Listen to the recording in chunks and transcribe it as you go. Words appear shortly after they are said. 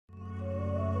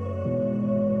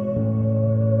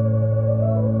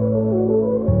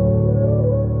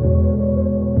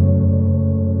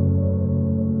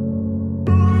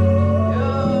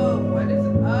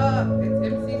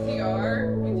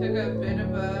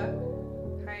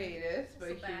hiatus, but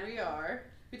here we are.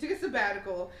 We took a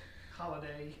sabbatical.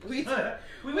 Holiday. We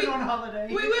went on holiday.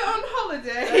 We went on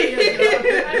holiday.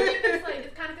 I think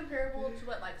it's kind of comparable to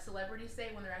what like celebrities say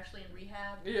when they're actually in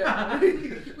rehab. Yeah.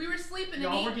 We were sleeping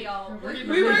and eating, y'all.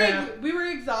 We were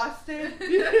exhausted.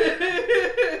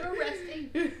 We're resting.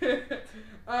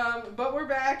 But we're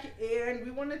back, and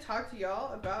we want to talk to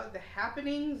y'all about the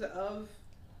happenings of,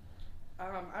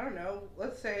 I don't know,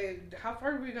 let's say, how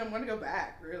far are we going to want to go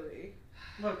back, really?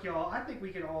 Look, y'all, I think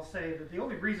we can all say that the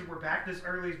only reason we're back this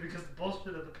early is because the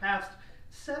bullshit of the past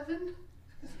 7 days?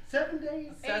 7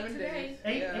 days.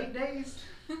 8 days?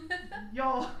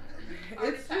 Y'all.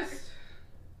 It's just,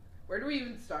 where do we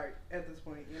even start at this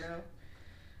point, you know?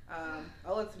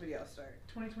 I'll let somebody else start.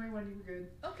 2021, you were good.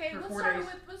 Okay, let's start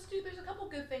with, there's a couple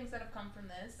good things that have come from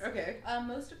this. Okay.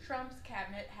 Most of Trump's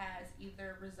cabinet has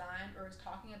either resigned or is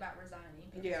talking about resigning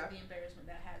because of the embarrassment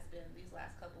that has been these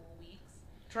last couple of weeks.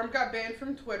 Trump got banned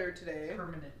from Twitter today.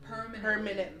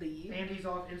 Permanently. And he's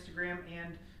off Instagram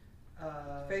and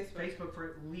Facebook for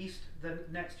at least the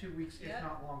next 2 weeks, if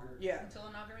not longer. Yeah. Until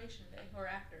Inauguration Day, or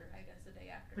after, I guess the day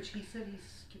after. Which he said he's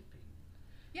skipping.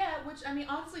 Yeah, which, I mean,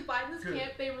 honestly, Biden's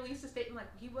camp, they released a statement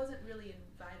like, he wasn't really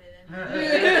invited.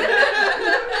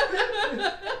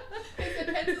 They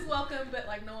said Pence is welcome, but,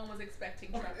 like, no one was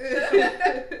expecting Trump.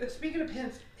 Speaking of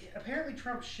Pence, apparently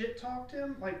Trump shit-talked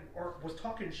him, or was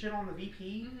talking shit on the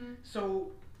VP,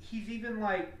 so he's even,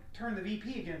 turned the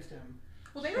VP against him.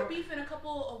 Well, they were beefing a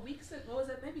couple of weeks ago, what was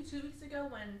it, maybe 2 weeks ago,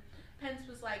 when Pence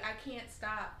was like, I can't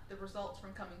stop the results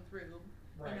from coming through.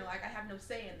 Right. You know, I have no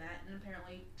say in that, and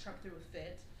apparently Trump threw a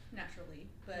fit, naturally,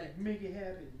 but... make it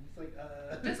happen. He's like,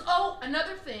 Just,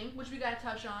 another thing, which we gotta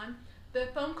touch on, the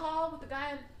phone call with the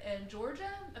guy in Georgia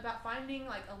about finding,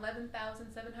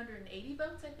 11,780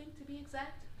 votes, I think, to be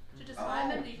exact, to just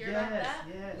find them. Did you hear about that?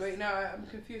 Yes. Wait, no, I'm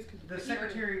confused. The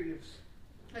Secretary of...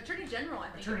 Attorney General, I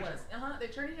think it was. The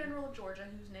Attorney General of Georgia,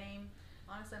 whose name,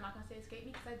 honestly, I'm not going to say escaped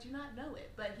me because I do not know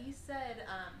it. But he said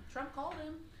Trump called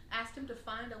him, asked him to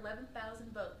find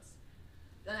 11,000 votes.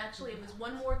 Actually, it was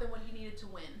one more than what he needed to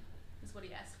win, is what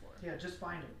he asked for. Yeah, just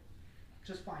find him.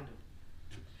 Just find him.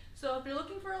 So if you're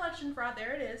looking for election fraud,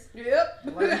 there it is. Yep.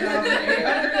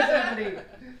 11,870.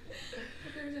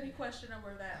 If there's any question on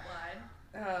where that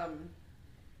lied.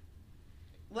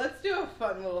 Let's do a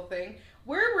fun little thing.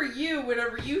 Where were you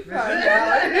whenever you found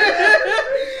out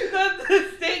that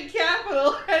the state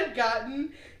capitol had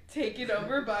gotten taken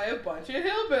over by a bunch of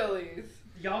hillbillies?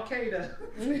 Al-Qaeda.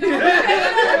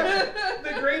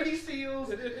 The Grady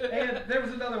Seals. And there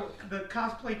was another one, the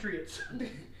Cosplay Triots.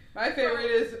 My favorite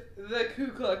is the Ku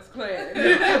Klux Klan.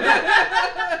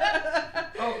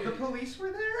 Oh, the police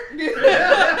were there?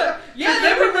 Yeah,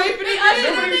 they were raping They each other.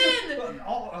 ushered him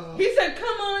in! He said,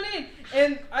 "Come on in,"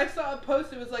 and I saw a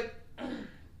post. It was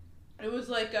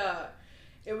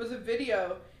a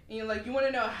video, and you're like, you want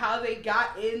to know how they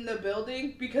got in the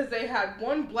building? Because they had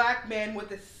one black man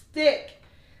with a stick,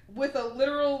 with a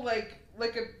literal like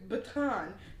a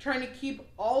baton, trying to keep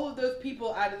all of those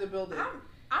people out of the building.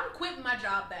 I'm quitting my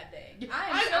job that day.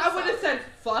 I would have said,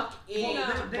 "Fuck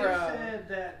it, They bro." said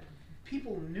that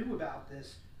people knew about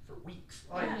this for weeks.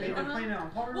 They've been playing it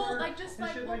on Parler. Well, what was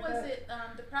that. it?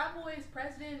 The Proud Boys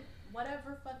president,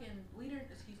 whatever fucking leader,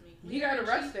 excuse me. He got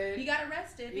arrested. He got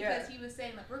arrested because he was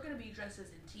saying, we're going to be dressed as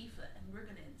Antifa and we're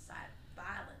going to incite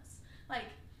violence.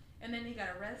 And then he got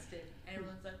arrested and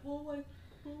everyone's like, well,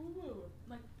 homie.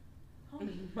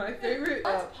 My favorite.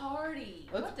 Let's party.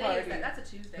 What day is that? That's a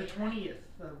Tuesday. The 20th,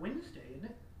 Wednesday, isn't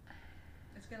it?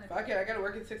 It's gonna. Fuck it, I gotta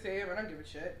work at 6 a.m. I don't give a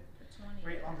shit. The 20th.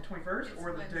 Wait, on the 21st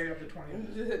or the Wednesday. day of the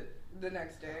 20th? The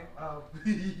next day. Oh,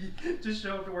 just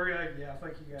show up to work. Yeah,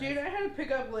 fuck you guys. Dude, I had to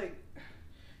pick up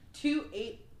 2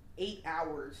 8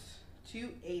 hours, 2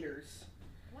 8ers.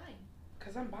 Why?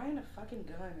 Cause I'm buying a fucking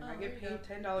gun and I get paid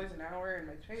 $10 an hour and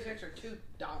my paychecks are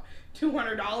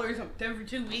 $200 every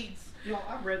 2 weeks.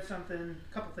 I've read something,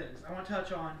 a couple things. I want to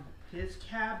touch on his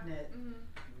cabinet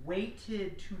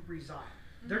waited to resign.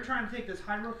 They're trying to take this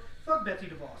high road. Fuck Betsy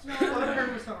DeVos. Fuck her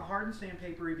with some hard and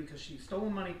sandpapery because she's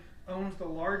stolen money, owns the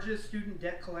largest student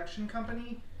debt collection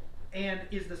company, and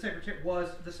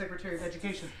was the Secretary of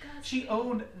Education. She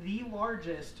owned the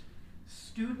largest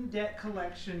student debt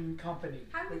collection company.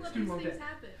 How do we let these things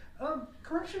happen?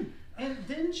 Corruption. And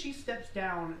then she steps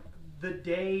down the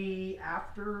day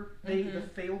after the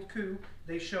failed coup.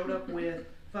 They showed up with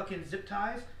fucking zip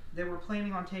ties. They were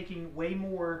planning on taking way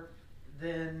more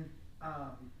than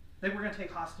they were going to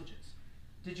take hostages.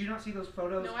 Did you not see those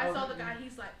photos? No, I saw the guy.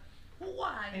 He's like,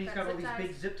 why? And he's got all these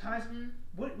big zip ties.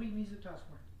 What do you need zip ties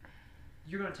for?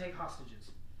 You're going to take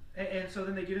hostages. And so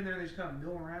then they get in there and they just kind of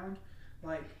mill around.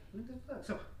 Like, what the fuck?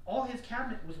 So all his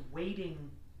cabinet was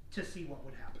waiting to see what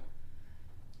would happen.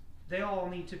 They all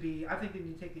need to be. I think they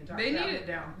need to take the entire cabinet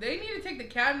down. They need to take the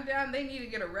cabinet down. They need to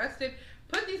get arrested.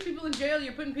 Put these people in jail.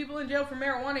 You're putting people in jail for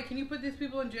marijuana. Can you put these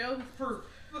people in jail for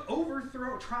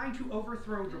trying to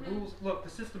overthrow the rules? Look, the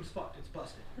system's fucked. It's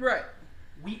busted. Right.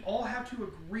 We all have to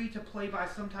agree to play by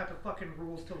some type of fucking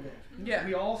rules to live. Yeah.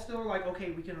 We all still are like,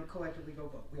 okay, we can collectively go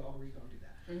vote. We all agree going to do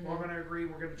that. We're all going to agree.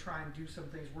 We're going to try and do some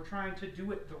things. We're trying to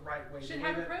do it the right way. Should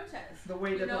have a protest. The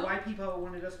way that the white people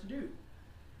wanted us to do.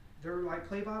 They're like,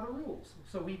 play by the rules.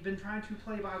 So we've been trying to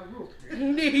play by the rules.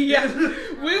 Yes.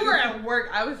 We were at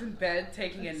work. I was in bed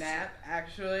taking a nap,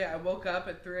 actually. I woke up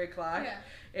at 3 o'clock. Yeah.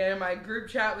 And my group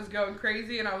chat was going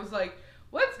crazy. And I was like,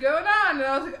 what's going on? And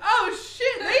I was like, oh,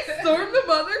 shit. They stormed the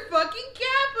motherfucking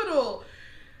Capitol.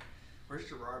 Where's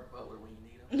Gerard Butler when you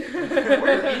need him?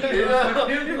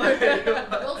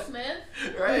 Will Smith.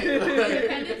 Right.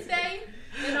 Independence Day.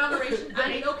 Inauguration.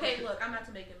 Okay, look, I'm not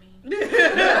to make a meme.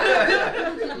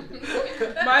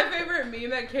 My favorite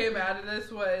meme that came out of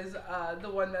this was the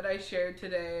one that I shared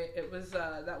today. It was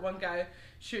that one guy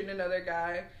shooting another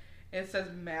guy. And it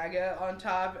says MAGA on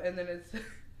top, and then it's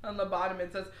on the bottom.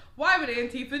 It says, "Why would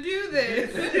Antifa do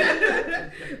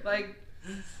this?" Like,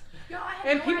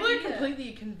 and no people idea. are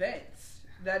completely convinced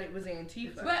that it was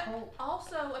Antifa. But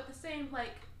also at the same,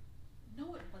 like,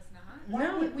 no, it was not.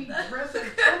 Why would we dress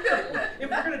as Trump if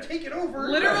we're going to take it over?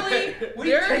 Literally,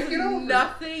 there's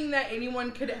nothing that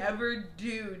anyone could ever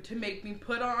do to make me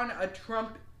put on a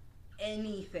Trump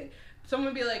anything. Someone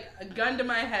would be like, a gun to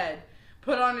my head,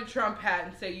 put on a Trump hat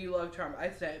and say you love Trump. I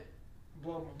said,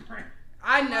 blow my brain.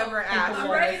 I never asked I'm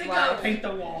for ready this to life. go. Paint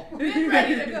the wall. Been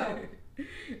ready to go.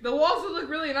 The walls would look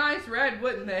really nice red,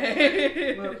 wouldn't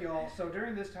they? Look, y'all, so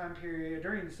during this time period,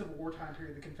 during the Civil War time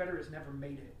period, the Confederates never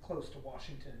made it close to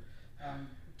Washington,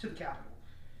 to the Capitol.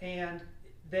 And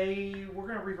they were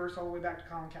going to reverse all the way back to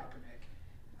Colin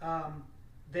Kaepernick.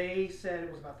 They said it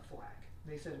was about the flag.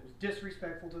 They said it was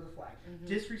disrespectful to the flag,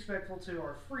 disrespectful to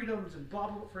our freedoms, and blah,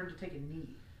 blah, blah, for him to take a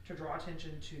knee to draw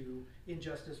attention to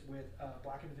injustice with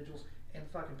black individuals and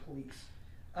fucking police.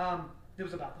 It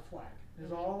was about the flag. It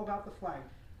was all about the flag.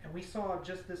 And we saw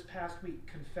just this past week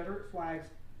Confederate flags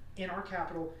in our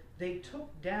Capitol. They took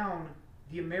down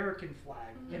the American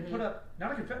flag and put up,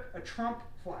 not a Trump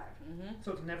flag.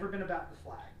 So it's never been about the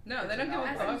flag. No, it's they don't give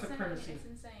a fuck. Supremacy. It's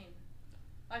insane.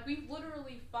 Like, we've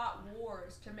literally fought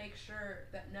wars to make sure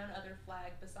that none other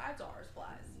flag besides ours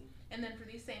flies. And then for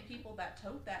these same people that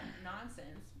tote that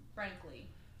nonsense, frankly,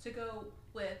 to go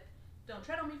with Don't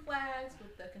Tread on Me flags,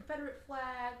 with the Confederate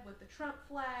flag, with the Trump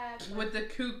flag, with the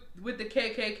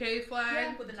KKK flag,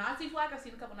 yeah, with the Nazi flag. I've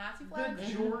seen a couple Nazi flags.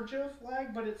 The Georgia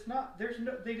flag, but it's not. There's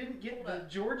no. They didn't get the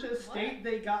Georgia state. What?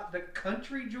 They got the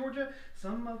country Georgia.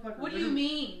 Some motherfucker. What do you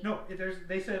mean? No,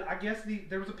 they said. I guess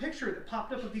there was a picture that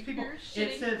popped up of these people.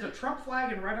 It says a Trump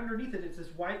flag, and right underneath it, it's this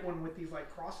white one with these like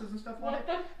crosses and stuff on it.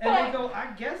 And they go,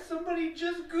 I guess somebody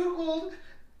just Googled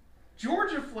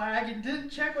Georgia flag and didn't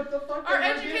check what the fuck our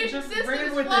they education just system ran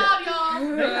is with flawed, it.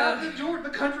 y'all. They got the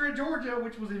country of Georgia,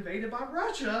 which was invaded by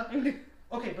Russia.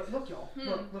 Okay, but look, y'all.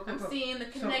 Look. I'm seeing the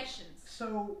connections.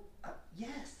 So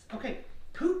yes. Okay,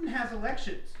 Putin has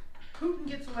elections. Putin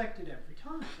gets elected every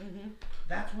time.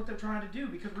 That's what they're trying to do.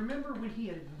 Because remember when he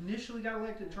had initially got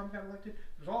elected, Trump got elected,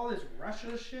 there's all this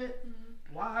Russia shit.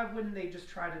 Why wouldn't they just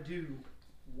try to do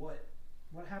what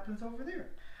happens over there?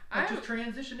 Like just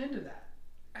transition into that.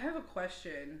 I have a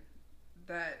question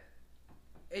that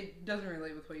it doesn't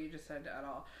relate with what you just said at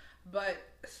all. But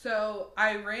so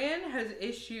Iran has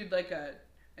issued like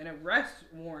an arrest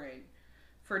warrant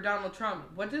for Donald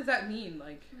Trump. What does that mean?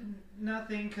 Like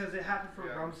nothing, because it happened for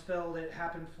Rumsfeld, it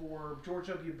happened for George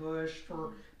W. Bush,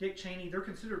 for Dick Cheney. They're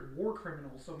considered war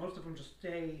criminals, so most of them just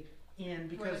stay in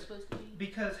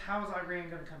because how is Iran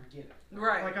going to come get them?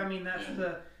 Right. Like, I mean, that's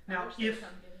the now if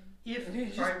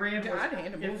Iran was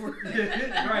hand him over.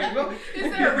 Right. Well,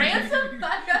 is there a ransom?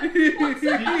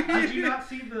 Did you not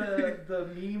see the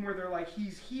meme where they're like,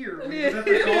 he's here? When he was at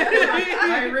the golf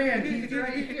Iran, he's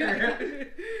right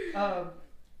here.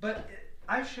 But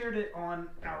I shared it on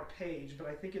our page, but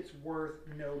I think it's worth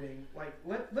noting. Like,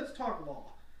 let's talk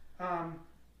law.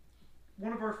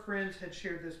 One of our friends had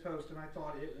shared this post, and I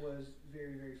thought it was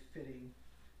very, very fitting.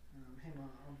 Hang on,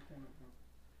 I'm pulling up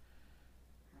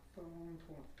my phone,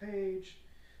 pulling up the page.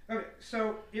 Okay,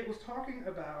 so it was talking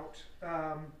about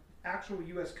actual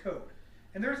U.S. code.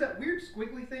 And there's that weird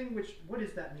squiggly thing, what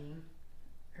does that mean?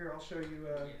 Here, I'll show you.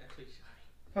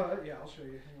 Yeah, I'll show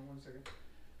you. Hang on 1 second.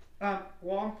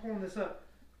 While I'm pulling this up,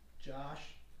 Josh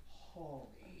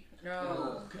Hawley.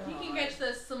 Oh, God. He can catch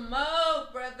the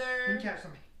smoke, brother. He can catch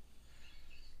some.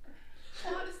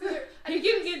 Honestly, he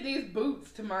can get these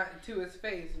boots to his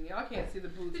face, and y'all can't see the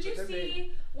boots. Did you but they're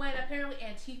see when apparently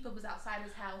Antifa was outside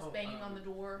his house banging on the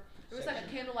door? It was like a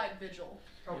section. candlelight vigil.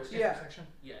 Oh, Yeah. Section.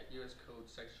 Yeah, U.S. Code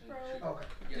section. Bro. two. Okay.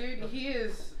 Yeah. Dude, he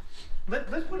is.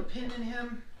 Let's put a pin in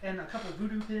him and a couple of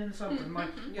voodoo pins, something. Like,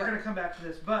 Yeah. We're going to come back to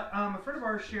this. But a friend of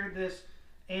ours shared this,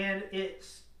 and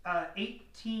it's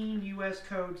 18 U.S.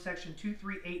 Code Section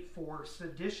 2384,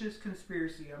 seditious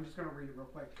conspiracy. I'm just going to read it real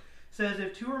quick. Says,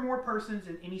 if two or more persons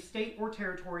in any state or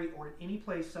territory or in any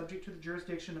place subject to the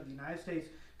jurisdiction of the United States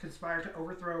conspire to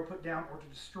overthrow, put down, or to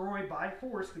destroy by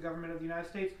force the government of the United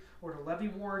States, or to levy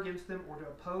war against them, or to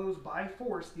oppose by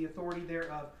force the authority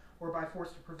thereof, or by force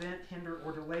to prevent, hinder,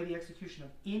 or delay the execution of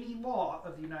any law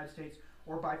of the United States,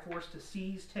 or by force to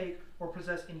seize, take, or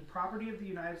possess any property of the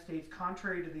United States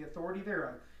contrary to the authority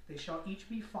thereof, they shall each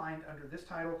be fined under this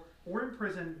title or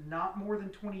imprisoned not more than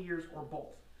 20 years or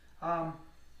both.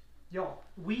 Y'all,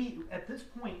 we, at this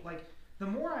point, like, the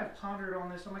more I've pondered on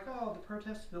this, I'm like, oh, the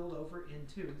protests spilled over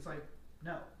into. It's like,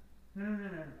 no.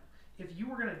 If you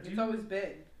were going to do... It's always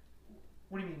been.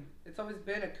 What do you mean? It's always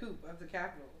been a coup of the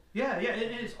Capitol. Yeah,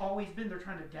 it has always been. They're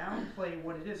trying to downplay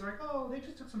what it is. They're like, oh, they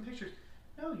just took some pictures.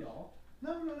 No, y'all.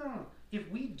 No. If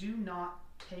we do not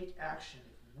take action,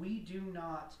 if we do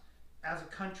not, as a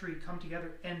country, come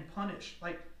together and punish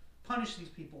these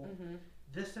people,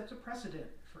 this sets a precedent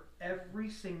for every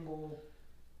single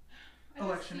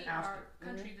election I just see after. our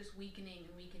country just weakening,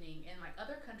 and like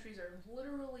other countries are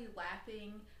literally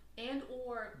laughing and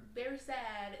or very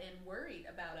sad and worried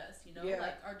about us, you know? Yeah.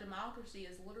 Like our democracy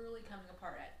is literally coming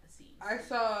apart at the seams. I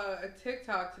saw a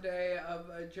TikTok today of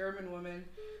a German woman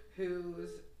whose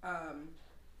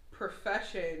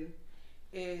profession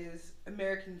is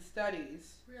American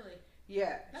Studies. Really?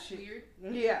 Yeah. That's weird.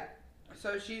 Yeah.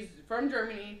 So she's from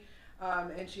Germany,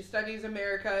 and she studies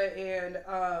America and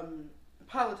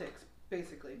politics,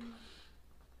 basically.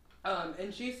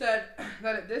 And she said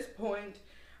that at this point,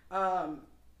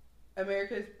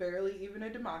 America is barely even a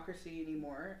democracy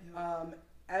anymore.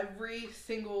 Every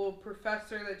single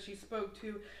professor that she spoke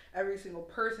to, every single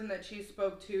person that she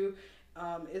spoke to,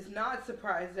 is not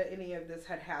surprised that any of this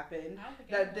had happened.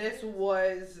 That this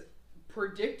was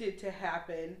predicted to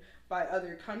happen by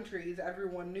other countries.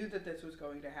 Everyone knew that this was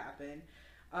going to happen.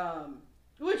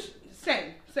 Which,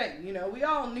 same, you know, we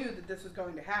all knew that this was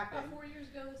going to happen. About 4 years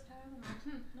ago this time, I'm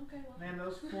like, okay, well. Man,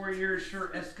 those 4 years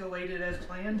sure escalated as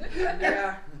planned.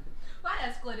 Yeah. Well, I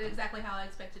escalated exactly how I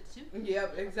expected to.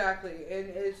 Yep, exactly. And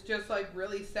it's just like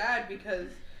really sad because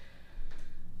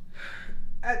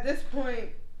at this point,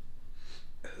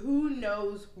 who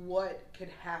knows what could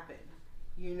happen?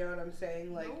 You know what I'm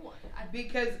saying? Like, no one.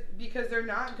 because they're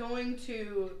not going to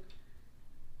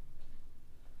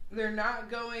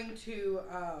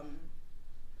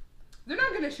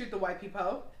shoot the white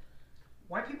people.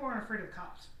 White people aren't afraid of the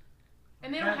cops.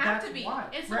 And they don't have that's to be. why.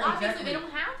 And so Right, obviously exactly. they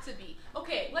don't have to be.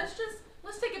 Okay, let's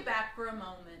take it back for a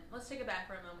moment.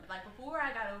 Like before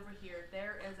I got over here,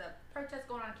 there is a protest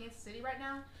going on in Kansas City right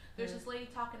now. There's this lady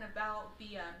talking about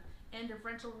the end of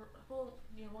rental. Well,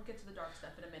 you know, we'll get to the dark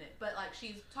stuff in a minute. But like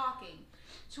she's talking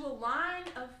to a line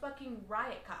of fucking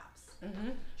riot cops.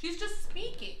 She's just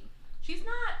speaking. She's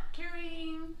not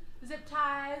carrying zip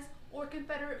ties or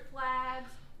Confederate flags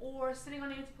or sitting on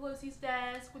Nancy Pelosi's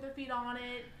desk with her feet on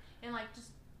it. And like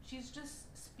she's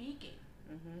just speaking.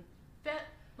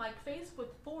 Faced with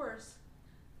force.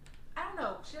 I don't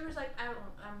know. There's like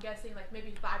I'm guessing like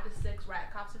maybe 5 to 6 riot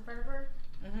cops in front of her.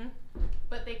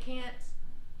 But they can't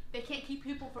keep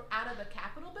people out of the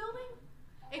Capitol building.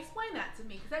 Explain that to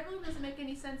me, because that really doesn't make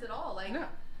any sense at all. Like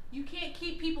you can't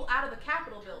keep people out of the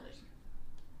Capitol building.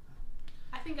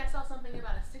 I think I saw something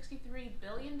about a $63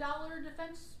 billion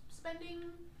defense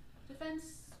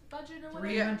budget or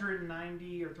whatever.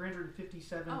 390 or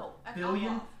 357 Oh, that's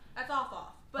billion. off. That's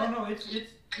off. But Oh no, it's I think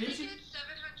it's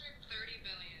 730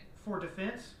 billion. for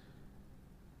defense.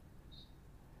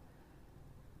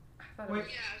 I thought Wait.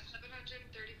 Yeah,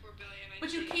 734 billion.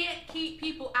 But you can't keep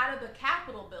people out of the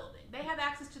Capitol building. They have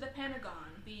access to the Pentagon,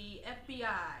 the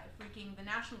FBI, freaking the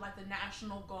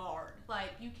National Guard.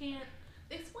 Like, you can't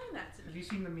explain that to Have me. you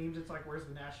seen the memes? It's like, where's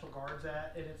the National Guards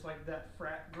at? And it's like that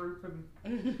frat group, and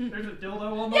there's a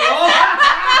dildo on the wall.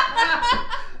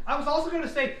 I was also going to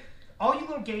say, all you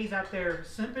little gays out there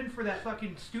simping for that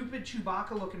fucking stupid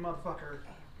Chewbacca-looking motherfucker,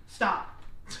 stop.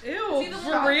 Ew, See the for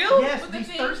little- real? Yes, But the these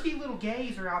thing- thirsty little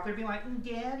gays are out there being like,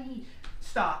 Daddy,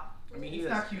 stop. I mean, he It's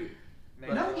is. not cute.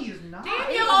 But, No, he is not.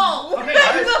 Daniel! Okay,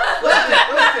 Listen.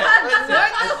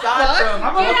 Aside from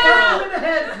I'm gonna Yeah. put him in the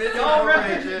head. Miss Y'all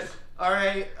Outrageous. ready?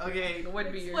 Alright, okay. It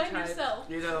would be your Explain type. yourself.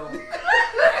 You know,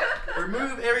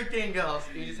 remove everything else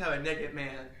and you just have a naked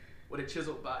man with a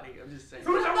chiseled body. I'm just saying.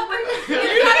 Who's over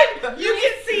You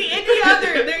can see any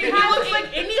other. He looks like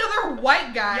any other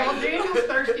white guy. Y'all, Daniel's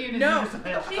thirsty and No.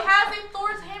 He has a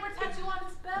Thor's hammer tattoo on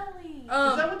his belly. Is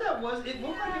that what that was? It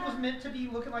looked like it was meant to be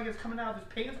looking like it's coming out of his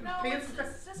pants. No, His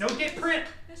pants it's just no dick print.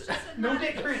 It's just a No Nazi,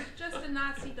 dick print. Just a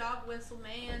Nazi dog whistle,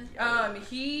 man.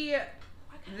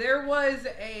 There was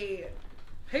a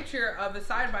picture of a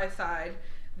side by side.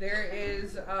 There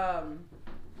is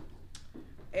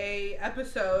a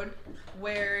episode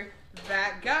where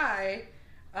that guy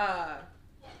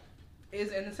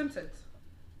is in The Simpsons.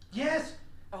 Yes.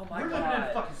 Oh my We're god. living in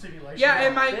a fucking simulation. Yeah,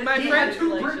 and my he friend had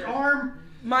 2 brick arm.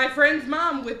 My friend's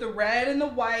mom with the red and the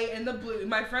white and the blue.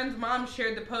 My friend's mom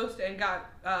shared the post and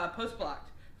got post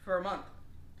blocked for a month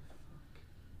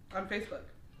on Facebook.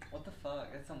 What the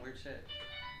fuck? That's some weird shit.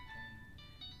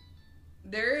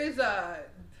 There is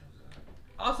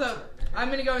also, I'm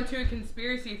going to go into a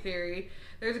conspiracy theory.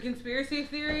 There's a conspiracy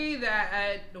theory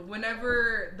that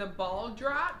whenever the ball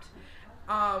dropped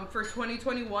for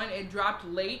 2021, it dropped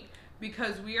late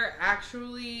because we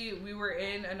were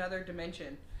in another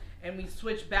dimension. And we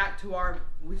switched back to our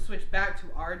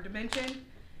dimension,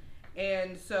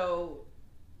 and so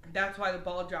that's why the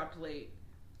ball dropped late,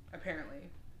 apparently.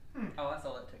 Oh, I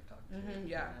saw that TikTok.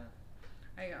 Yeah,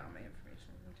 I got all my information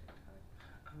from TikTok.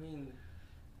 I mean,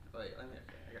 like,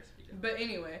 I gotta speak up. But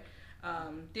anyway,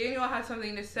 Daniel has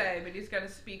something to say, but he's got to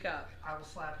speak up. I will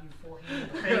slap you 4 hands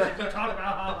in the face if you talk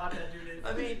about how hot that dude is.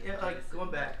 I mean, like going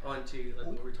back onto like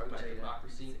when we were talking about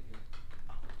democracy,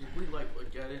 if we like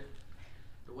look at it,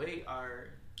 the way our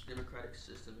democratic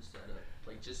system is set up,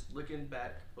 like just looking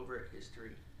back over at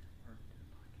history,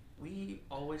 we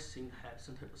always seem to have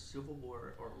some type of civil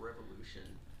war or revolution.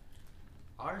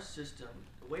 Our system,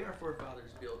 the way our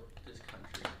forefathers built this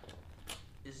country,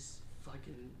 is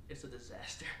it's a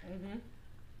disaster. Mm-hmm.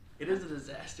 It is a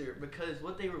disaster because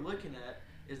what they were looking at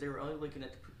is they were only looking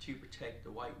at to protect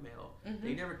the white male. Mm-hmm.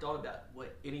 They never thought about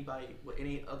what any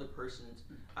other person's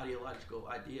ideological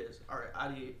ideas or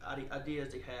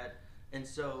ideas they had, and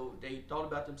so they thought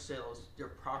about themselves, their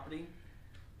property.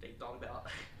 They thought about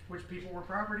Which people were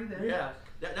property then? yeah,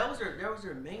 that was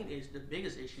their main issue. The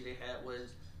biggest issue they had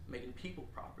was making people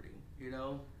property. You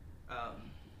know,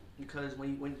 because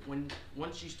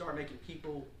once you start making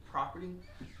people property,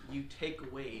 you take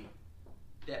away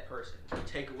that person. You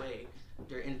take away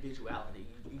their individuality.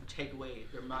 You take away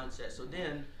their mindset. So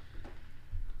then,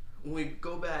 when we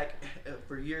go back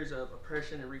for years of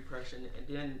oppression and repression, and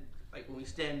then like when we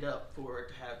stand up for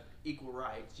to have equal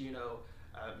rights,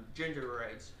 gender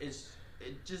rights,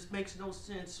 it just makes no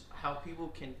sense how people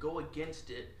can go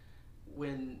against it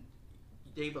when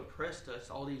they've oppressed us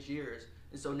all these years.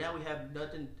 And so now we have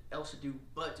nothing else to do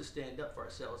but to stand up for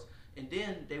ourselves. And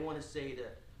then they want to say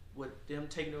that with them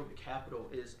taking over the Capitol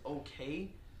is okay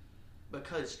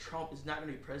because Trump is not going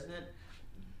to be president.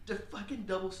 The fucking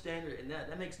double standard in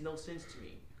that makes no sense to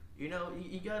me. You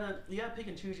gotta pick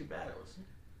and choose your battles.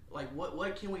 Like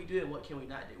what can we do and what can we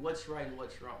not do? What's right and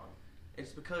what's wrong?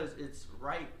 It's because it's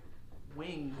right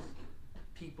wing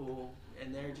people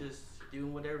and they're just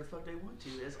doing whatever the fuck they want to,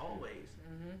 as always.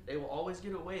 Mm-hmm. They will always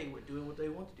get away with doing what they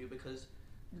want to do because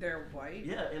they're white.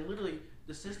 yeah, and literally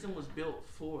the system was built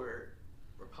for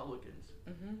Republicans.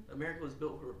 Mm-hmm. America was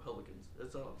built for Republicans.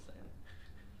 That's all I'm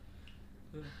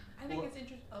saying. I think it's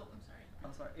interesting. Oh, I'm sorry.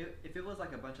 I'm sorry. If it was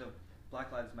like a bunch of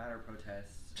Black Lives Matter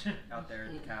protests out there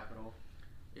at the Capitol,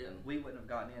 Yeah. we wouldn't have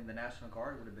gotten in. The National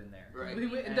Guard would have been there.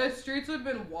 Right. The streets would have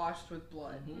been washed with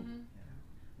blood. Mm-hmm.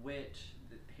 Which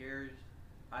here,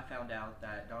 I found out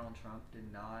that Donald Trump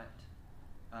did not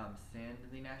send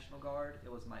the National Guard.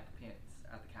 It was Mike Pence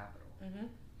at the Capitol. Mm-hmm.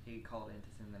 He called in to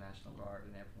send the National Guard,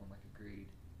 and everyone agreed.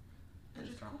 Which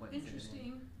is Trump wouldn't send it in.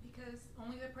 interesting because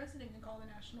only the president can call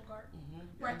the National Guard.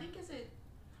 Mm-hmm. Or I think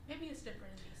maybe it's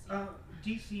different in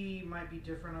DC. DC might be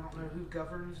different. I don't know who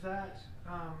governs that.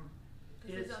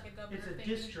 Because it's like a governor It's a thing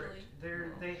district.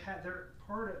 usually. They're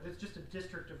part of. It's just a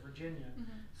district of Virginia. Mhm.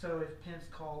 So if Pence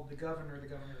called the governor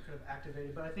could have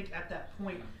activated. But I think at that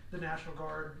point, the National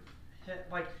Guard,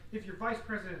 if your vice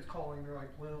president's calling, they're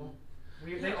like, well,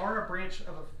 they are a branch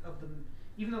of the.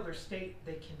 Even though they're state,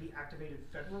 they can be activated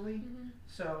federally. Mhm.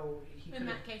 So he In could.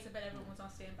 that case, I bet everyone was on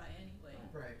standby anyway.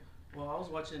 Right. Well, I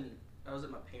was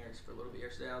at my parents for a little bit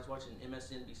yesterday. I was watching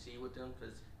MSNBC with them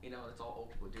because, that's all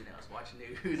old people do now. Is watch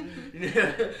news.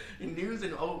 News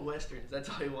and old westerns. That's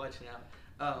all you watch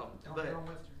now. Don't But get on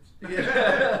westerns.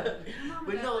 yeah. My mom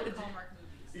But and dad no, like it's, Hallmark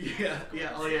movies.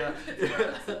 yeah, oh yeah.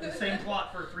 The same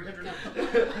plot for 300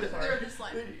 They're just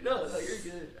like, No, you're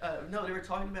good. No, they were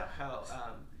talking about how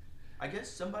I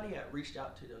guess somebody had reached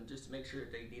out to them just to make sure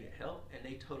that they needed help, and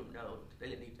they told them no, they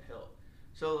didn't need the help.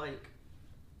 So like,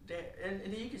 and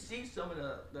then you can see some of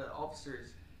the officers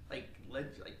they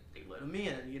let them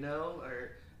in, you know,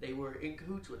 or they were in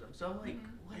cahoots with them. So I'm like,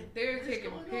 what? They were What is taking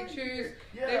going on pictures. here?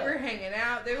 They were hanging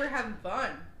out. They were having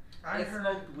fun. I They heard.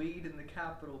 smoked weed in the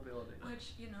Capitol building.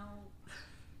 Which, you know,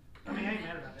 I mean, I ain't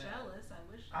mad about that. jealous.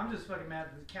 I wish. I'm just fucking mad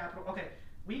at the Capitol. Okay,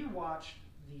 we watched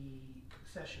the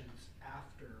sessions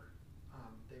after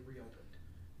they reopened,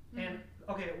 and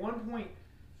okay, at one point,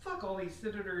 fuck all these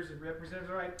senators and representatives.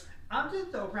 Are like, I'm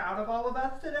just so proud of all of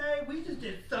us today. We just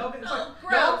did so good. It's like,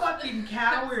 y'all fucking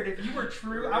coward. If you were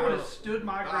true, I would have stood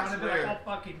my ground and been like, I'll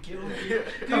fucking kill you. Dude,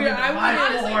 Come into I my would,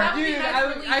 honestly, floor. that would be dude, nice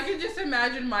I, release. I could just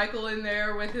imagine Michael in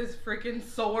there with his freaking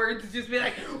swords, just be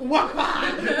like, whoop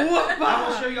I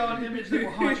will show y'all an image that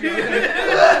will haunt you.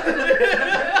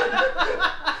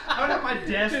 I would have my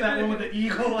desk, that one with the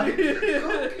eagle, like,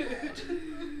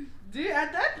 Dude,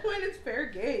 at that point, it's fair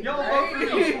game. y'all right? vote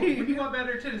for me. When you want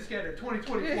better tennis scatter,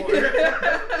 2024. Did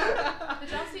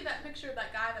y'all see that picture of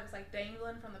that guy that was like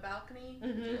dangling from the balcony?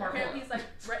 Mhm. Apparently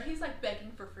he's like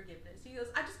begging for forgiveness. He goes,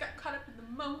 I just got caught up in the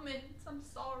moment. I'm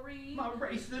sorry. My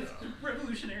racist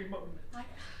revolutionary moment. Like,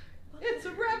 It's a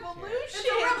revolution. It's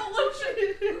a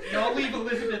revolution. Y'all leave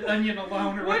Elizabeth Onion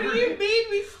alone. Or What do whatever. you mean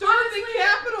we stormed the Honestly,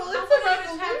 Capitol? I'm It's gonna a get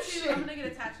a tattoo. I'm revolution. gonna get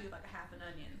a tattoo like a half an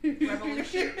onion.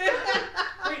 Revolution.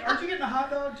 Wait, aren't you getting a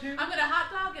hot dog too? I'm gonna hot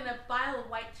dog and a vial of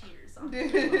white tears.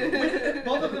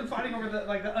 Both of them fighting over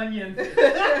the onion,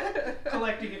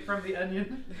 collecting it from the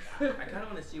onion. I kind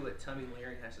of want to see what Tommy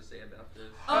Lahren has to say about this.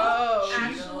 Oh,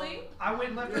 actually. I went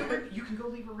and left her. You can go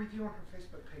leave a review on her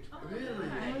Facebook page. Oh, Really?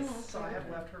 nice. So I have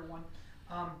left her one.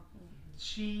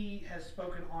 She has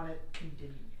spoken on it,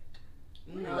 condemning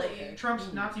it. Really? Okay.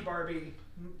 Trump's Nazi Barbie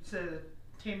said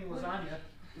Tammy Lasagna.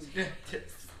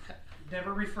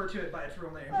 Never refer to it by its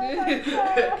real name.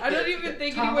 I don't even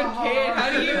think anyone can. How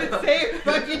do you even say her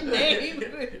fucking name?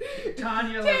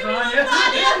 Tanya Tammy Lasagna.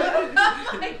 Lasagna.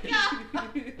 Oh my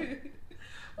god.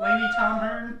 Lady Tom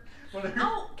Hearn. Whatever.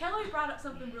 Oh, Kelly brought up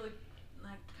something really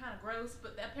like kind of gross,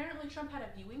 but apparently Trump had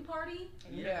a viewing party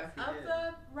Yeah. of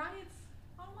the riots.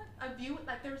 Oh, what? A view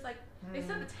like there was like they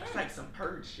said the That's tent. like some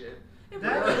purge shit. It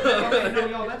That, really okay, no,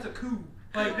 y'all, that's a coup.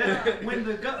 Like that, when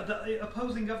the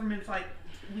opposing government's like,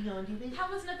 we gonna do this. How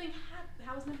was nothing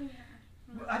happening?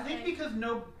 I think because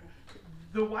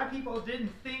the white people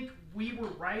didn't think we were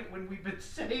right when we've been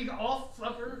saying all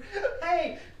summer,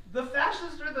 hey, the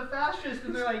fascists are the fascists,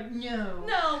 and they're like, no.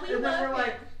 No, we and then love we're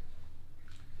like,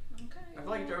 Okay. I feel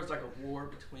like if there was like a war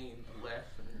between the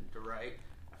left and the right,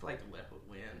 I feel like the left would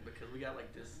win because we got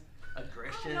like this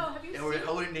aggression know, have you and we're seen-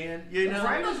 holding in, you know?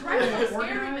 Right. Those Those riots riots are are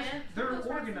scary, organized. man. They're Those riots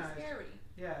are organized. scary.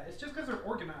 yeah, it's just because they're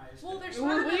organized. Well, there's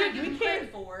Well, something I we give them can't-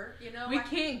 credit for, you know. We like,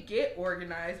 can't get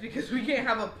organized because we can't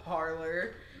have a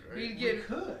parlor. We'd we get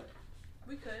could.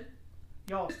 We could.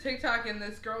 Y'all, TikTok and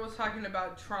this girl was talking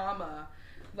about trauma,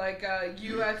 like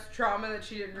U.S. trauma that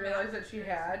she didn't realize that she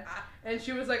had. And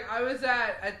she was like, I was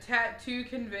at a tattoo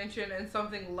convention and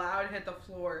something loud hit the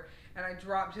floor and I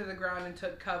dropped to the ground and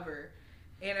took cover.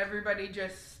 And everybody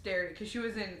just stared, because she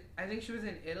was in, I think she was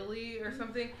in Italy or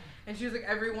something. And she was like,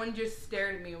 everyone just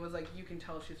stared at me and was like, you can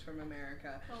tell she's from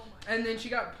America. Oh my. And then she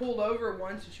got pulled over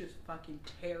once and she was fucking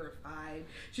terrified.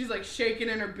 She's like shaking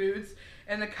in her boots.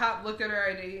 And the cop looked at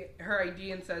her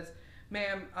ID and says,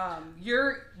 ma'am,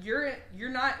 you're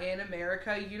not in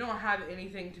America. You don't have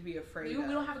anything to be afraid We of.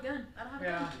 don't have a gun. I don't have a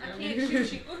Yeah. gun. I can't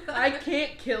shoot you. I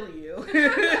can't kill you.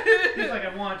 he's like,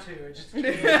 I want to, I just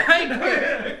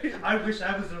can't. I wish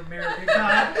I was an American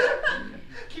guy.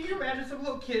 Can you imagine some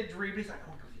little kid dreaming? He's like, I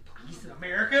want to be police in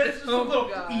America. It's just Oh, a little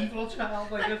God. evil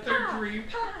child, like that's their Pa, dream.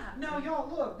 pa. No, y'all,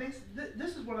 look,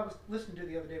 this is what I was listening to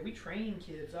the other day. We train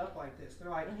kids up like this. They're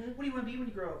like, Mhm. what do you want to be when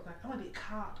you grow up? Like, I want to be a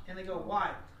cop. And they go,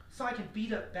 why? So I can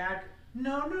beat up bad.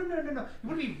 No. You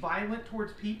want to be violent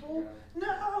towards people?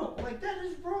 No, like that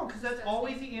is wrong because that's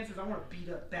always the answer. Is I want to beat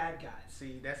up bad guys.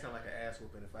 See, that sounds like an ass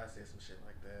whooping if I said some shit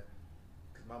like that.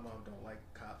 Because my mom don't like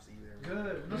cops either.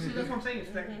 Good. No, see, that's what I'm saying.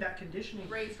 It's that conditioning.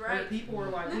 Raised Where right. people are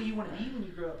like, what do you want to be when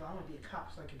you grow up? I want to be a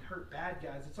cop so I can hurt bad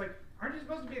guys. It's like, aren't you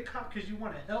supposed to be a cop because you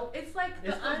want to help? It's like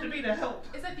It's supposed to be to help.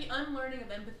 It's like the unlearning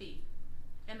of empathy,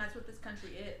 and that's what this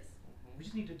country is. We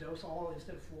just need to dose all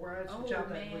instead of fluoride. Switch Oh, out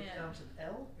that with man. some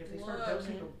L. If they start Whoa.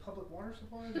 dosing the public water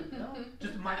supplies, with L,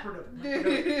 just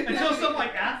microdose. Until some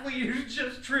like athlete who's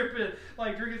just tripping,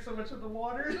 like drinking so much of the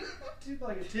water, do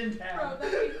like a 10 Bro, tab.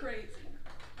 that'd be crazy.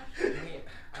 I mean,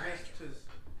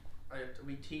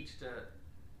 we teach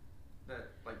that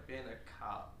like being a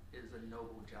cop is a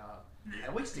noble job.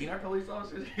 Have we seen our police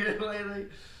officers here lately?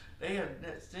 They have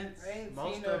since I ain't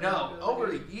Most seen of no them- over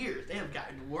the years they have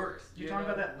gotten worse. You talking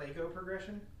about that Lego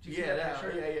progression? Did you see Yeah, that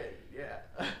picture? yeah.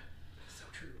 So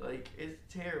true. Like it's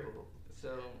terrible.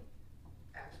 So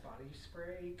Axe body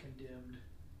spray condemned.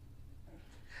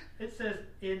 It says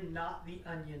in Not the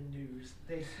Onion news,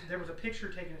 there was a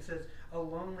picture taken. It says a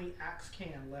lonely Axe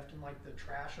can left in like the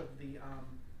trash of the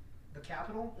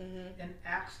Capitol, and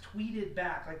Axe tweeted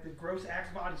back, like the gross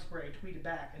Axe body spray tweeted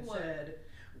back and said,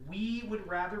 "We would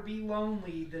rather be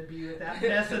lonely than be with that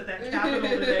mess at that Capitol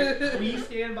today. We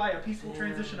stand by a peaceful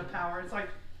transition of power." It's like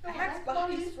Axe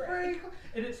body spray.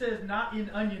 and it says Not in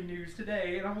Onion news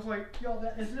today, and I was like, y'all,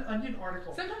 that is an Onion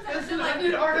article. Sometimes I That's feel an like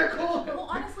Onion article. Well,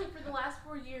 honestly, for the last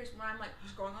 4 years, when I'm like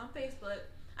scrolling on Facebook,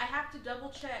 I have to double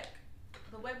check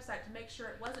the website to make sure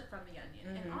it wasn't from the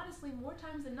Onion. And honestly, more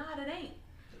times than not, it ain't.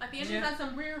 Like the Onion's on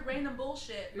some weird random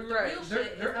bullshit. But the real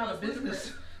shit They're is out of business.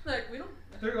 ludicrous. Like we don't.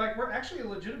 They're like, we're actually a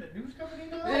legitimate news company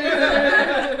now.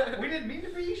 We didn't mean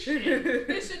to be shit.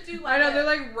 They should do I like. know they're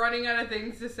like running out of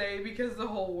things to say because the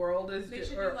whole world is They just,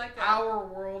 should or do like our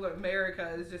world,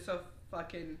 America is just so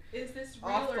fucking. Is this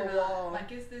real off or the not? wall.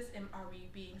 Like, is this? Are we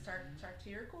being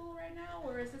satirical right now,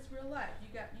 or is this real life?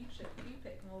 You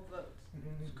pick, and we'll vote.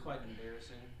 it's quite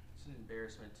embarrassing. It's an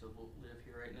embarrassment to live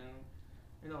here right now.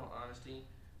 In all honesty,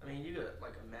 I mean, you could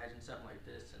like imagine something like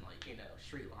this in like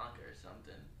Sri Lanka or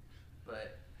something,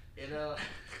 but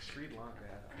Sri Lanka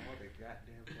had all the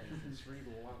goddamn places. Sri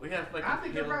Lanka. we have fucking. I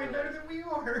think they're probably better than we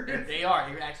are. They are.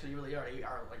 They actually really are. They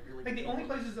are like really. Like the only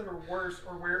places that are worse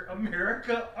are where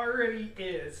America already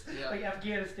is, Yeah. like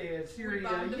Afghanistan, Syria,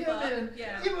 bombed the Yemen. fuck,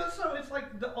 yeah. So it's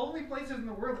like the only places in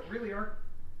the world that really are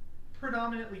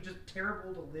predominantly just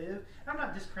terrible to live. I'm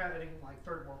not discrediting like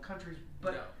third world countries,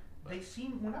 but they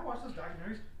seem, when I watch those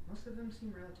documentaries, most of them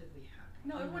seem relatively happy.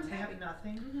 No, everyone's they happy. have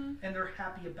nothing, Mm-hmm. and they're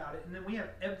happy about it. And then we have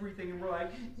everything, and we're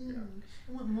like,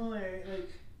 I want more. Like,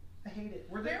 I hate it.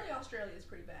 We're there. Apparently, Australia is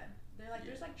pretty bad. They're like,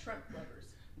 there's like Trump lovers.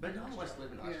 But no one wants to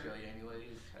live in Yeah. Australia anyways.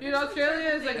 Dude, Australia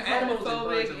is like The animals and homophobic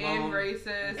birds and alone.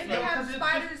 racist. And No, they have 'cause it's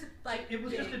spiders like. It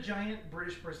was big. just a giant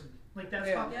British prison. Like that's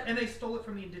Yeah. how, Yep. and they stole it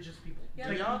from the indigenous people. Yeah. Do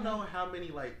Like, y'all know how many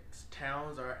like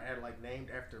towns are like named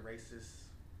after racist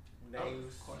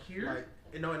names? of course. Here? Like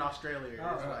in Australia,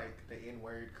 Oh. it's like the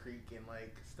N-word Creek and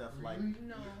like stuff like. Really?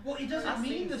 No. Well, it doesn't I've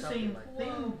mean seen the something same like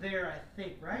thing that. there, I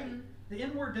think, right? Mhm. The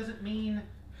N word doesn't mean.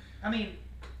 I mean,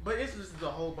 But it's just a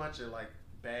whole bunch of like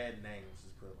bad names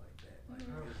just put like that. Like,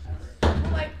 Mhm. it's just-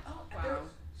 Well, like, Wow.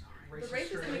 the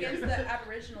racism against the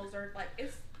Aboriginals are like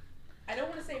it's. I don't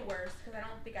want to say worse because I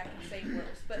don't think I can say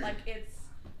worse, but like it's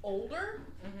older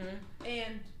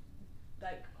and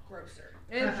like grosser.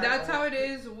 And that's how it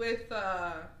is with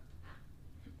the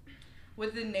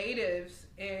natives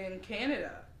in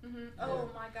Canada. Mm-hmm. Oh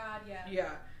my God, yeah.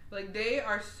 Yeah, like they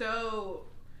are so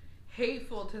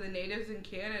hateful to the natives in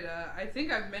Canada. I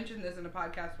think I've mentioned this in a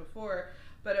podcast before,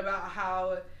 but about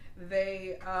how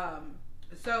they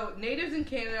so natives in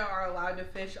Canada are allowed to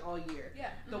fish all year.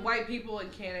 Yeah. The mhm. white people in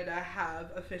Canada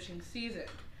have a fishing season.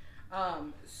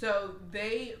 So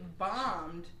they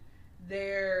bombed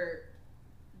their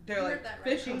You heard like that right.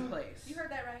 fishing place. You heard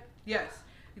that right. Yes.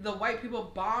 The white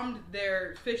people bombed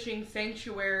their fishing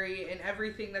sanctuary and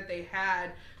everything that they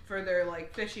had for their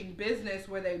like fishing business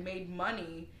where they made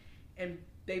money, and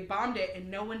they bombed it and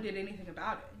no one did anything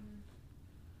about it.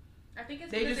 I think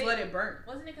it's They because just let it burn.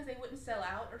 Wasn't it because they wouldn't sell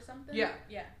out or something? Yeah.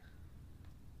 Yeah.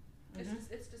 It's Mhm.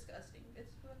 just, it's disgusting.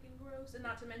 It's fucking gross, and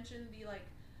not to mention the like,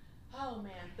 oh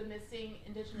man, the missing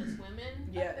Indigenous women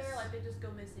Yes. up there. Like they just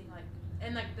go missing, like,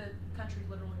 and like the country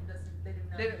literally doesn't. They do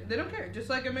They, nothing. they don't care. Just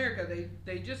like America,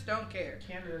 they just don't care.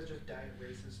 Canada's just diet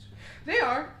racist. They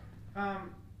are.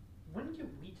 When can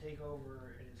we take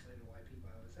over and enslave the white people?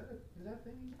 Is that a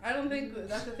thing? I don't think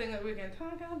that's the thing that we can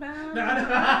talk about. No,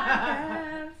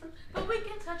 no. But we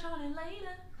can touch on it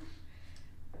later.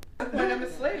 When I'm a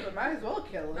slave, I might as well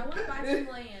kill him. I want to buy some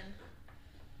land.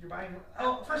 You're buying.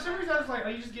 Oh, for some reason I was like, oh,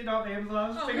 you just getting off Amazon. I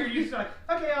was Oh. figuring you just like,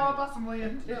 okay, I'll buy some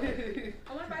land. I want to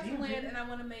buy some Damn, land, dude. and I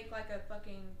want to make like a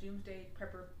fucking doomsday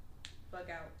prepper bug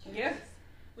out. Yes.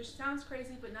 Which sounds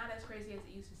crazy, but not as crazy as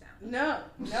it used to sound. No.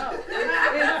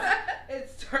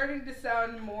 It's starting to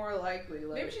sound more likely.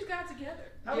 Like, Maybe she's got it together.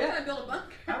 I We're was- gonna build a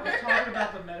bunker. I was talking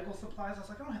about the medical supplies. I was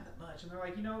like, I don't have that much, and they're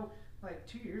like, like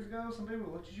 2 years ago, somebody would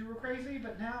have looked at you real crazy,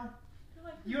 but now You're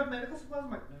like, you have medical supplies.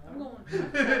 I'm like, I'm no.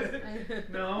 going.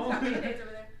 No. Got Band-Aids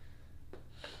over there.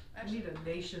 I need a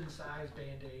nation-sized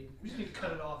Band-Aid. We just need to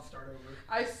cut it off and start over.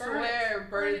 I swear,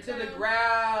 burn it to the down.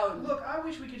 ground. Look, I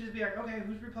wish we could just be like, okay,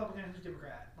 who's Republican, who's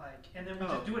Democrat, like, and then we Oh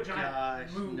just do a giant gosh,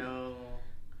 move. no.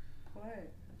 What?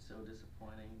 It's so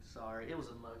disappointing. Sorry, it was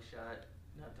a mugshot.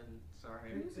 Nothing.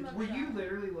 Sorry. Who's Were you mugshot?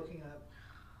 literally looking up?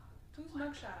 Who's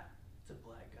mugshot? It's a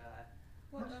black guy.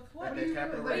 What? What? What? What do you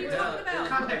Capitol What are you Riot. talking about? it was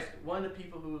Context. one of the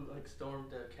people who like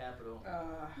stormed the Capitol.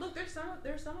 Look, there's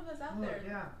some of us out Look, there.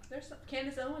 yeah. There's some,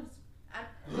 Candace Owens. I'd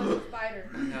fucking fight her.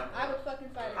 No. I would fucking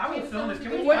fight her. I will Candace film Owens this. is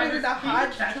Can we big. What find is it, this? the Can you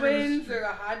Hodge catch twins this? or the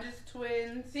Hodges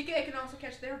twins? They can also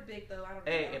catch. They're big though. I don't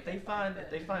know. Hey, if they find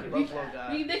But- Buffalo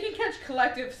guy, They can catch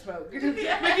collective smoke. Yeah. We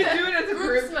can do it as a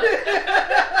Group group.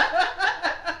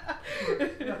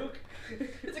 Smoke.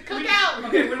 It's a cookout.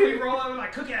 Okay, when we roll out, we're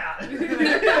like, cook out. We should.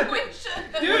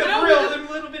 Dude, With a no, grill, we'll- them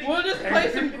little bitty- We'll just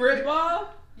play some grip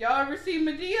ball. Y'all ever seen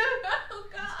Medea? Oh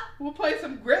God. We'll play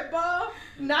some grip ball.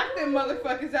 Knock them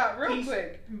motherfuckers out real Peace-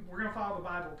 quick. We're gonna follow the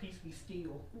Bible. Peace be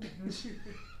still.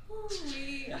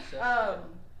 Ooh-wee.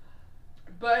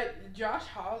 But Josh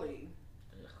Hawley.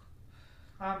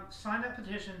 Sign that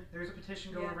petition. There's a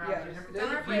petition going Yeah. around. Yes. Get him It's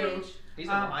on our vetoed. page. he's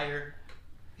a Um, liar.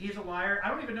 He's a liar. I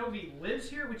don't even know if he lives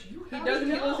here, which you He have doesn't.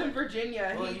 to He lives know. in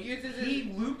Virginia. Well, He uses He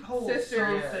his. loopholed Sister.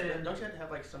 something. Yeah, don't you have to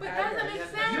have like some? But that doesn't you make have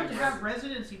to sense. You have to some- have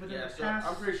residency within Yeah, the so past.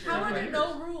 I'm pretty sure. How are there we're-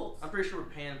 no rules? I'm pretty sure we're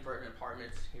paying for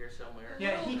apartments here somewhere.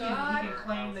 Yeah, Oh, he God. can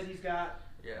claim that he's got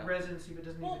Yeah. residency, but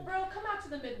doesn't Well, even. bro, come out to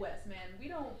the Midwest, man. We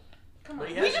don't. Come But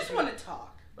on. he We has just to- want to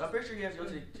talk. But I'm pretty sure he has to go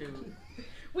to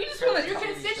We just want to Your talk.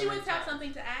 constituents have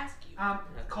something to ask you.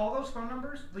 Call those phone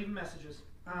numbers. Leave messages.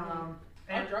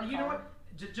 And drunk you know call. what?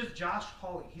 Just Josh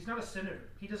Hawley. He's not a senator.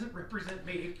 He doesn't represent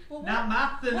me. Well, not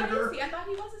my What senator. is he? I thought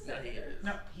he was a Yeah, he senator. is.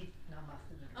 No, he not my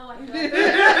senator. Oh, I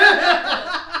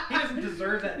thought. He doesn't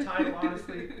deserve that title,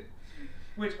 honestly.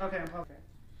 Which okay, I'm okay.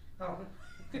 Oh.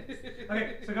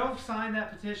 Okay, so go sign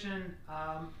that petition.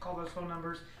 Call those phone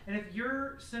numbers, and if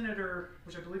your senator,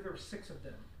 which I believe there were 6 of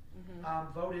them,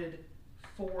 voted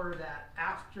for that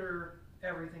after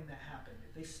everything that happened,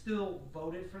 if they still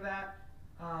voted for that,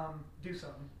 do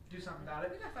something. Do something about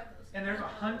it. We gotta find those. And there's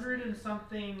 100 and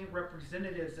something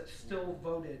representatives that still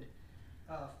voted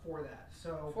for that.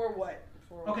 So For what?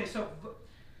 For okay, so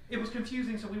it was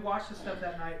confusing. So we watched the stuff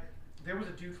that night. There was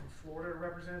a dude from Florida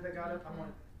representative that got up. I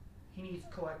want. He needs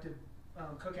collective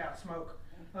cookout smoke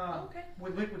Okay.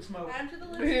 with liquid smoke. Add him to the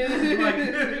list.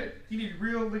 Like, you need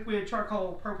real liquid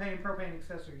charcoal, propane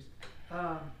accessories.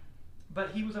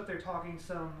 But he was up there talking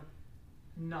some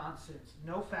nonsense,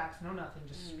 no facts, no nothing,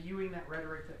 just spewing that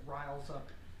rhetoric that riles up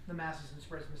the masses and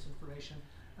spreads misinformation.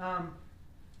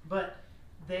 But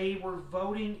they were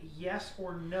voting yes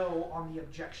or no on the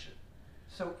objection.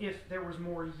 So if there was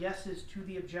more yeses to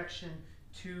the objection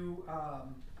to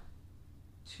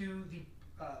the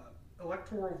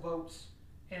electoral votes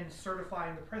and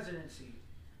certifying the presidency,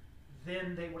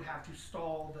 then they would have to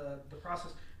stall the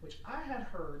process, which I had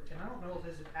heard, and I don't know if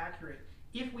this is accurate,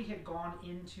 if we had gone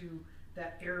into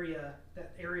that area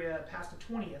past the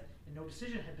 20th and no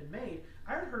decision had been made,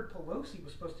 I had heard Pelosi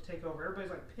was supposed to take over.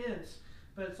 Everybody's like Pence,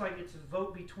 but it's like it's a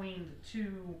vote between the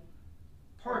two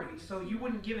parties. So you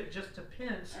wouldn't give it just to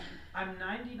Pence. I'm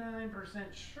 99%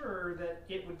 sure that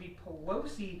it would be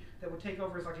Pelosi that would take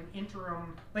over as like an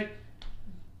interim, like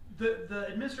the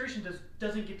administration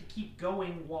doesn't get to keep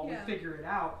going while we figure it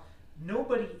out.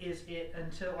 Nobody is it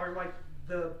until, or like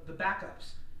the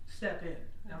backups step in.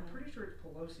 Now, I'm pretty sure it's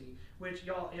Pelosi, which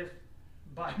y'all, if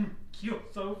Biden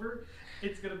keels over,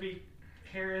 it's going to be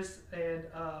Harris and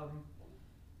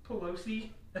Pelosi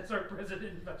as our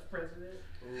president and vice president.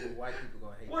 Ooh, white people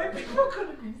gonna hate White that. people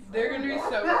gonna be They're gonna be so.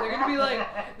 They're gonna be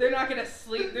like. They're not gonna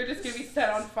sleep. They're just gonna be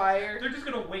set on fire. They're just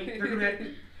gonna wait. They're gonna.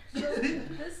 So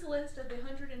this list of the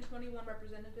 121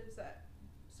 representatives that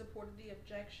supported the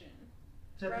objection.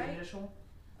 Is that Right? the initial?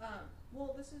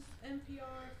 Well, this is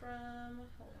NPR from.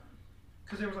 Hold on.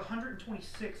 Because there was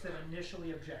 126 that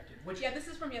initially objected, which Yeah, this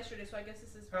is from yesterday, so I guess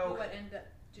this is Oh, what ended up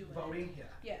doing it. voting, yeah.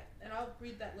 Yeah, and I'll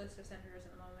read that list of senators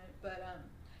in a moment. But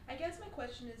I guess my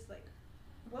question is like,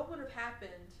 what would have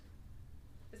happened?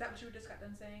 Is that what you just got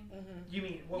done saying? You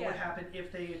mean what would Yeah. happen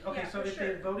if they? Okay, Yeah, so for if they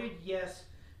sure. had voted yes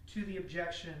to the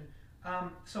objection,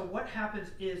 so what happens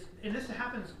is, and this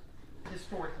happens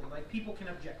historically, like people can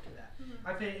object to that.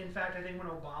 I think, in fact, I think when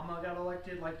Obama got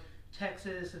elected, like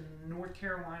Texas and North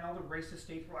Carolina, all the racist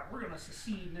states were like, we're going to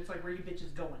secede, and it's like, where you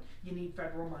bitches going? You need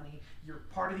federal money. You're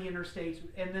part of the interstates,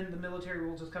 and then the military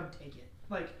will just come take it.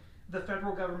 Like the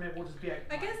federal government will just be like.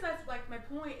 I guess that's like my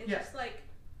point. It's just like,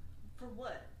 for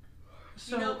what?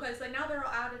 So, You know, because like now they're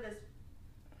all outed as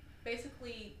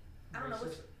basically, I don't know,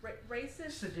 what's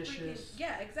racist, seditious. freaking-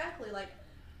 yeah, exactly. Like,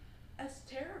 it's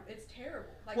terrible. It's terrible.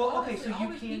 Like, well, all okay, this- so all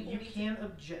you these can people you need to- can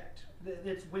object.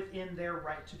 It's within their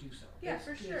right to do so. Yeah, it's,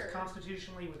 for sure. It's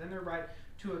constitutionally within their right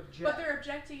to object. But they're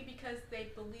objecting because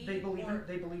they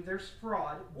believe there's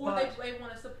fraud, or but they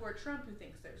want to support Trump, who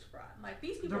thinks there's fraud. Like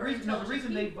these people. The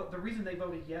reason they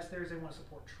voted yes there is they want to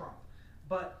support Trump,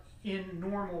 but in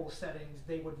normal settings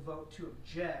they would vote to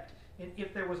object. And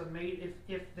if there was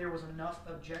if there was enough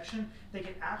objection, they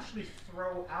could actually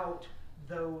throw out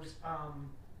those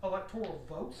electoral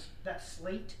votes, that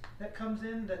slate that comes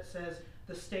in that says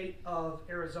the state of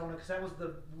Arizona, because that was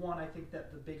the one I think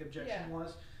that the big objection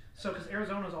was. So because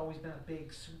Arizona's always been a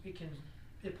big,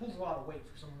 it pulls a lot of weight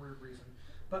for some weird reason.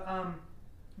 But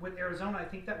with Arizona, I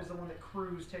think that was the one that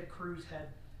Ted Cruz had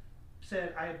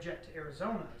said, I object to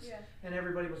Arizona's, and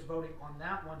everybody was voting on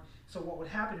that one. So what would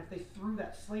happen if they threw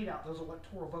that slate out, those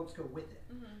electoral votes go with it.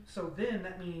 So then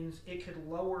that means it could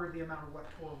lower the amount of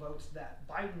electoral votes that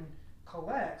Biden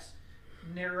collects,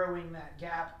 narrowing that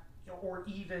gap, or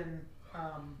even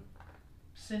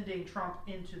sending Trump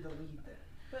into the lead then.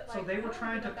 But, so they were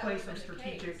trying to play some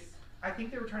strategic. I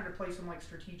think they were trying to play some like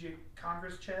strategic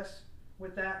Congress chess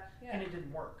with that, and it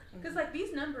didn't work. Because like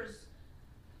these numbers,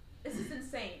 this is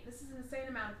insane. This is an insane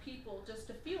amount of people just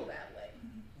to feel that way.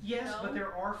 Yes, but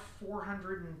there are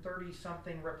 430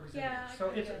 something representatives. Yeah,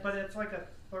 so it's like a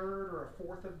third or a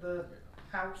fourth of the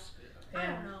House. I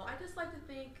don't know. I just like to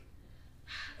think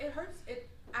it hurts.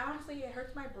 Honestly, it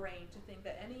hurts my brain to think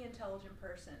that any intelligent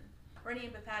person or any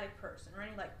empathetic person or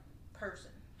any like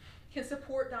person can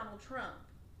support Donald Trump,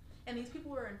 and these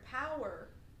people are in power.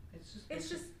 It's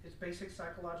basic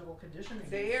psychological conditioning.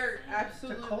 They are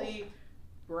absolutely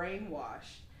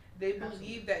brainwashed. They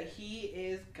believe that he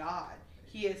is God.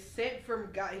 He is sent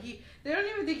from God. They don't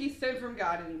even think he's sent from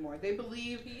God anymore. They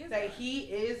believe that he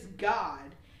is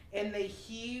God, and that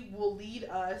he will lead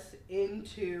us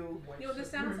into. You know what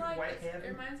this sounds like? It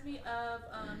reminds me of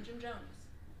Jim Jones.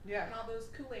 Yeah. And all those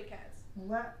Kool-Aid cats.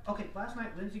 Last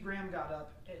night Lindsey Graham got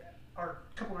up, or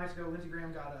a couple nights ago Lindsey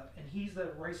Graham got up, and he's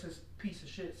the racist piece of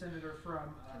shit senator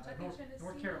from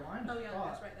North Carolina. Oh yeah,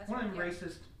 that's right. That's one of them right,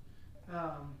 racist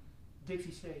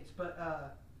Dixie states,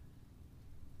 but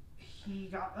he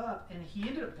got up and he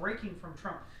ended up breaking from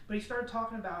Trump, but he started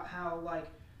talking about how like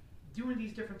doing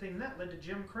these different things that led to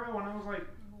Jim Crow, and I was like,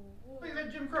 wait,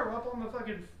 that Jim Crow up on the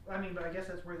fucking. I mean, but I guess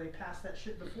that's where they passed that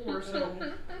shit before, so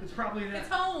it's probably that. It's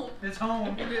home. It's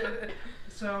home.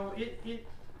 So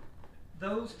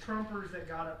those Trumpers that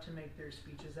got up to make their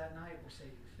speeches that night were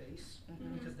saving face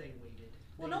because they waited.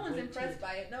 Well, no one's impressed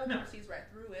by it. No one sees right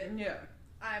through it. Yeah.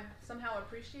 I'm somehow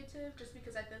appreciative, just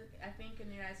because I think in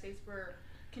the United States we're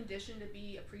conditioned to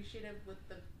be appreciative with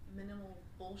the minimal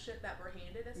bullshit that we're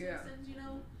handed as citizens. You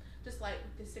know. Just like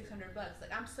the $600,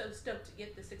 like I'm so stoked to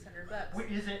get the $600. Where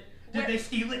is it? Did they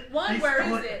steal it? One, where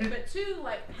is it? But two,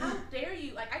 like how dare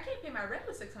you? Like I can't pay my rent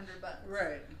with $600.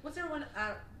 Right. What's everyone?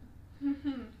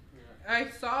 I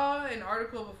saw an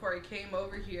article before I came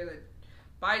over here that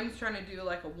Biden's trying to do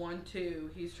like a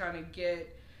 1-2. He's trying to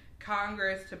get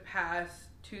Congress to pass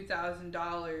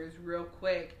 $2,000 real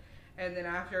quick, and then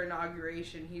after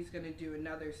inauguration, he's going to do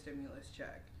another stimulus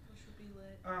check. Which would be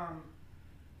lit.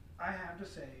 I have to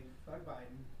say, fuck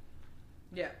Biden.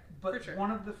 Yeah, but for sure.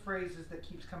 One of the phrases that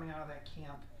keeps coming out of that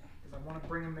camp is, "I want to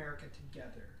bring America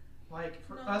together." Like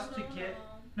for us to get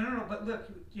no. But look,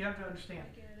 you have to understand.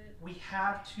 I get it. We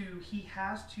have to. He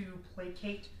has to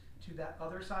placate to that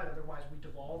other side. Otherwise, we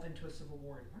devolve into a civil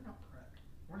war, and we're not prepped.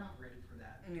 We're not ready for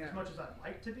that. Yeah. As much as I'd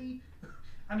like to be.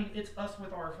 I mean, it's us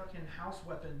with our fucking house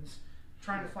weapons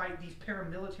trying to fight these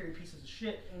paramilitary pieces of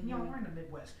shit. And, you know, we're in the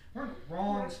Midwest. We're in the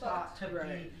wrong spot to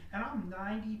be. And I'm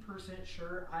 90%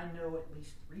 sure I know at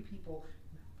least 3 people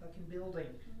in that fucking building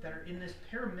that are in this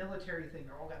paramilitary thing.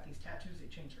 They're all got these tattoos.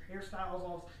 They change their hairstyles.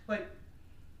 All like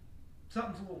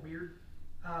something's a little weird.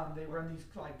 They run these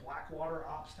like Blackwater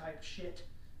ops type shit,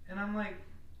 and I'm like,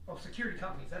 oh, security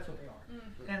companies. That's what they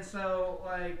are. And so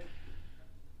like,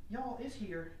 y'all, it's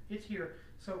here. It's here.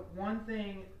 So one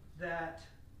thing that.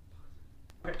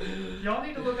 Okay. Y'all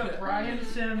need to look up Brian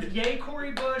Sims. Yay,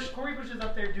 Cori Bush. Cori Bush is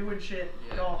up there doing shit.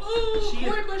 Y'all. Ooh,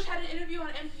 Cori Bush had an interview on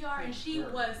NPR and she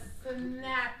was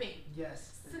snapping.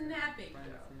 Yes. Snapping.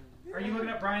 Are you looking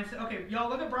up Brian Sims? Okay, y'all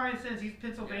look up Brian Sims. He's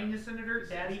Pennsylvania Senator,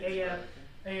 Daddy AF,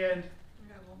 and.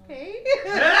 Hey.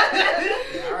 Yeah.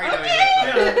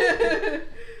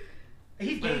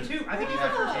 He's gay too. I think he's the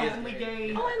first openly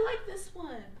gay. Oh, I like this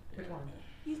one. Which one?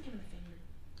 He's giving a finger.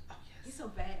 Oh yes. He's so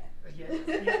bad.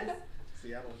 Yes.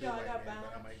 See, I don't do it like that,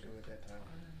 but I might do it that time.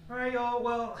 All right, y'all.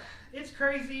 Well, it's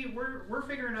crazy. We're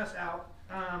figuring us out.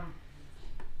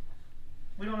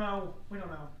 We don't know.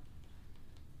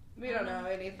 We don't know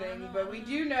anything, but we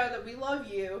do know that we love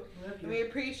you. And we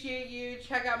appreciate you.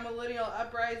 Check out Millennial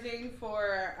Uprising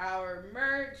for our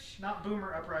merch. Not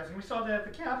Boomer Uprising. We saw that at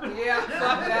the Capitol. Yeah,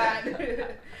 fuck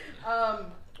that.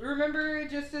 Remember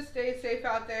just to stay safe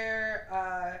out there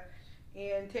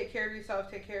and take care of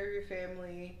yourself, take care of your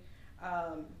family.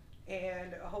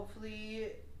 And hopefully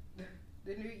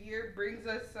the new year brings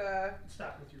us...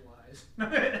 Stop with your lies.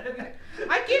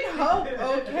 I can hope,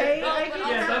 okay? Oh, I can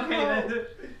hope.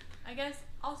 I guess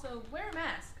also wear a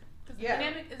mask because the Yeah.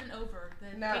 pandemic isn't over.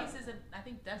 The No. case is, I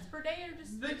think, deaths per day or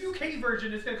just. The UK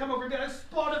version is gonna come over and be a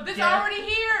spot of It's death. already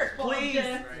here. Spot of Please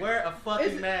death. wear a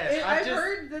fucking mask. I've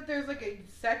heard that there's like a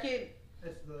second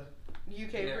It's the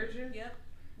UK Yeah. version. Yep.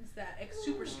 It's that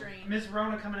super strain. Miss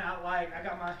Rona coming out like I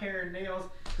got my hair and nails.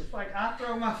 It's like I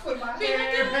throw my foot, my Be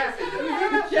hair like back. this.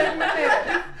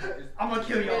 I'm gonna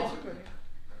kill y'all.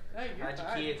 No, you're Hide your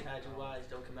fine. kids, hide your wives.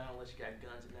 Don't come out unless you got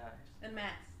guns and knives. And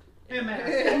masks. Hey, man.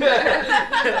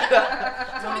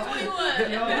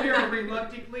 2021. Y'all, we are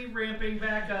reluctantly ramping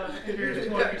back up into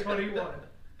 2021. All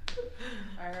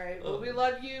right. Well, we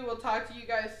love you. We'll talk to you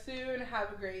guys soon.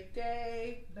 Have a great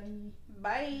day. Bye.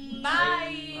 Bye.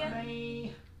 Bye.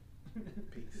 Bye.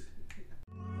 Peace.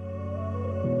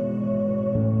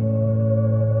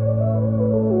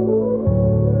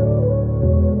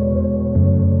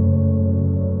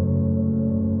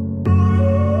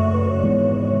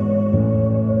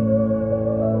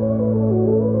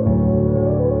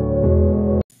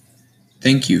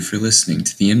 Thank you for listening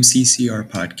to the MCCR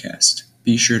podcast.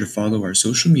 Be sure to follow our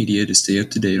social media to stay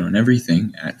up to date on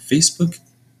everything at Facebook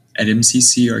at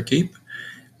MCCR Cape,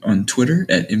 on Twitter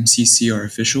at MCCR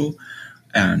Official,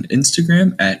 on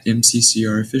Instagram at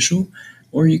MCCR Official,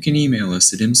 or you can email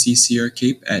us at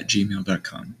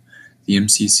mccrcape@gmail.com. The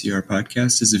MCCR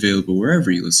podcast is available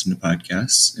wherever you listen to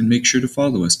podcasts, and make sure to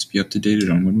follow us to be up to date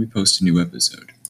on when we post a new episode.